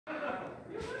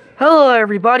Hello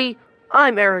everybody,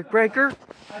 I'm Eric Breaker,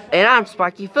 and I'm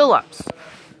Spikey Phillips.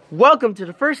 Welcome to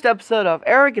the first episode of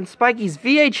Eric and Spikey's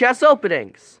VHS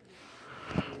openings.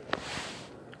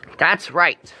 That's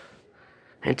right.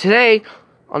 And today,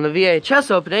 on the VHS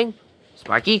opening,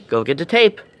 Spikey, go get the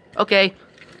tape. Okay.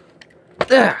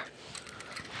 Ugh.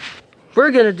 We're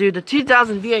gonna do the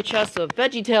 2000 VHS of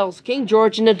VeggieTales, King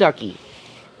George and the Ducky.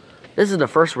 This is the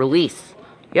first release.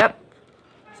 Yep.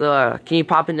 So, can you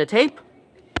pop in the tape?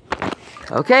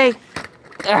 Okay.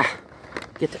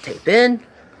 Get the tape in.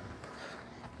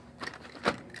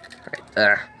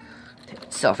 Alright, take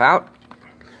itself out.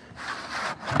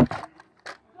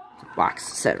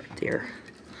 Box set right there.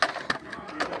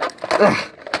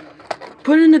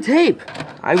 Put in the tape.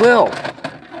 I will.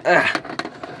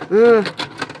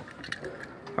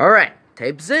 Alright,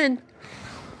 tape's in.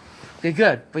 Okay,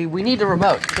 good. We need the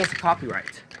remote. It's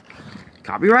copyright.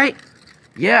 Copyright?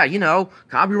 Yeah, you know,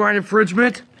 copyright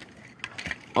infringement.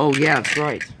 Oh, yeah, that's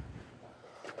right.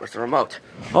 Where's the remote?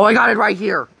 Oh, I got it right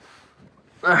here.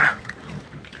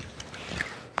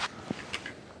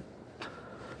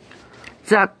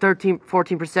 It's at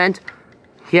 14%.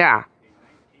 Yeah.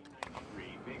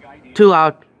 Too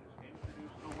loud.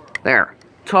 There.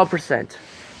 12%.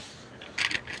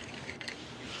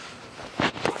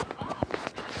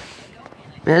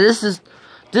 Man, this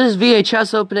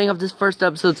VHS opening of this first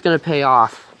episode is gonna pay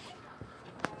off.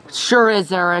 Sure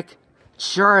is, Eric.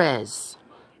 Sure is.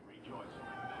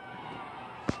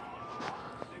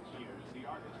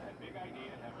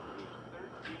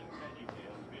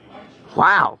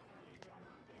 Wow.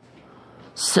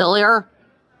 Sillier?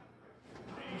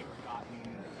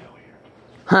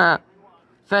 Huh.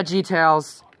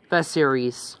 VeggieTales. Best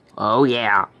series. Oh,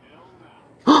 yeah.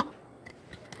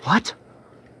 What?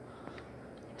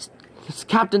 It's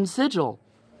Captain Sigil.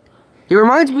 He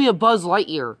reminds me of Buzz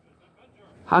Lightyear.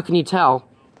 How can you tell?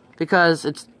 Because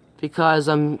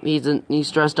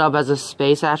he's dressed up as a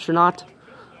space astronaut.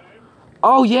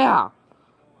 Oh yeah.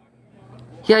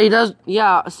 Yeah, he does.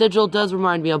 Yeah, Sigil does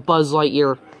remind me of Buzz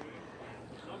Lightyear.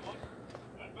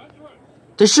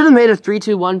 They should have made a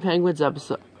 3-2-1 Penguins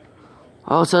episode.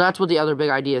 Oh, so that's what the other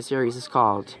big idea series is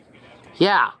called.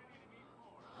 Yeah.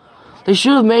 They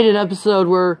should have made an episode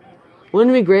where.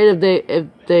 Wouldn't it be great if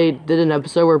they did an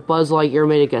episode where Buzz Lightyear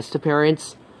made a guest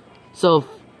appearance? So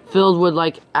Phil would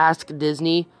like ask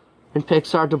Disney and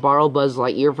Pixar to borrow Buzz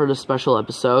Lightyear for the special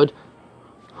episode.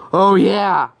 Oh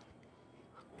yeah.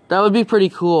 That would be pretty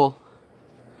cool.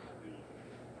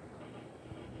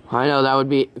 I know that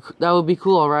would be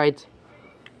cool, right?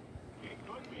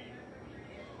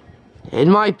 It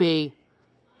might be.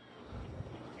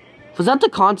 Was that the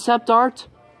concept art?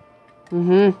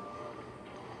 Mm-hmm.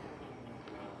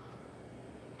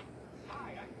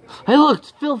 Hey, look,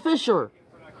 it's Phil Fisher.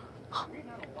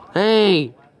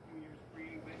 Hey.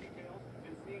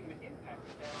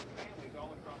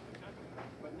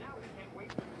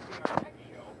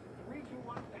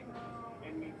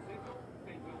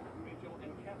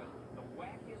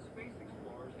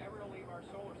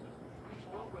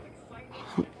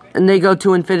 And they go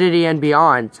to infinity and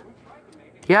beyond.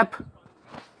 Yep.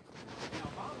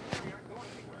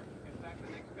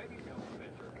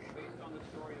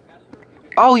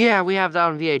 Oh yeah, we have that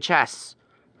on VHS.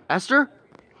 Esther?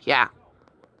 Yeah.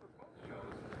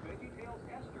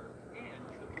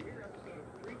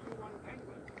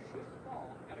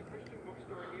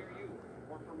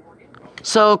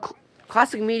 So,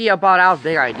 Classic Media bought out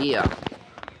Big Idea.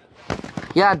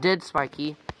 Yeah, it did,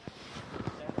 Spikey.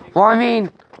 Well, I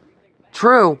mean,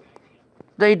 true.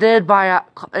 They did buy out,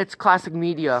 it's Classic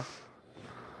Media.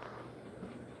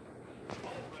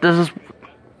 This is...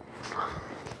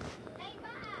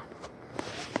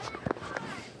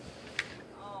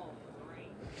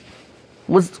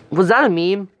 Was that a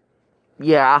meme?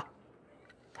 Yeah.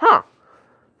 Huh.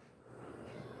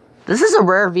 This is a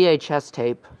rare VHS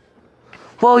tape.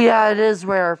 Well, yeah, it is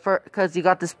rare because you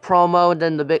got this promo and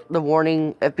then the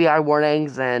warning, FBI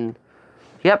warnings, and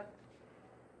yep.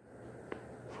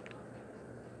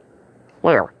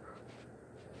 Where?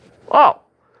 Oh.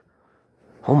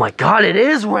 Oh my God, it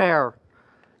is rare.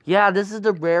 Yeah, this is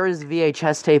the rarest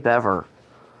VHS tape ever.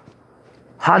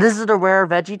 This is the rare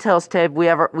VeggieTales tape we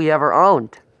ever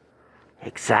owned.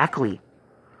 Exactly.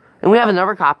 And we have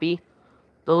another copy.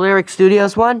 The Lyric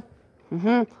Studios one.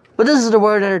 But this is the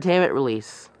Word Entertainment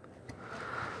release.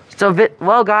 So,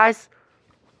 well guys,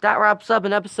 that wraps up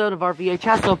an episode of our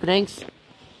VHS openings.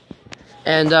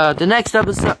 And the next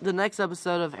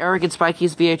episode of Eric and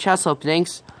Spikey's VHS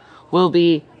openings will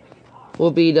be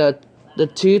the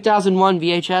 2001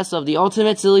 VHS of the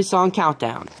Ultimate Silly Song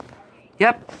Countdown.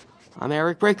 Yep. I'm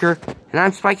Eric Breaker, and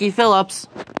I'm Spikey Phillips,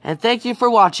 and thank you for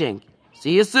watching.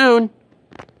 See you soon!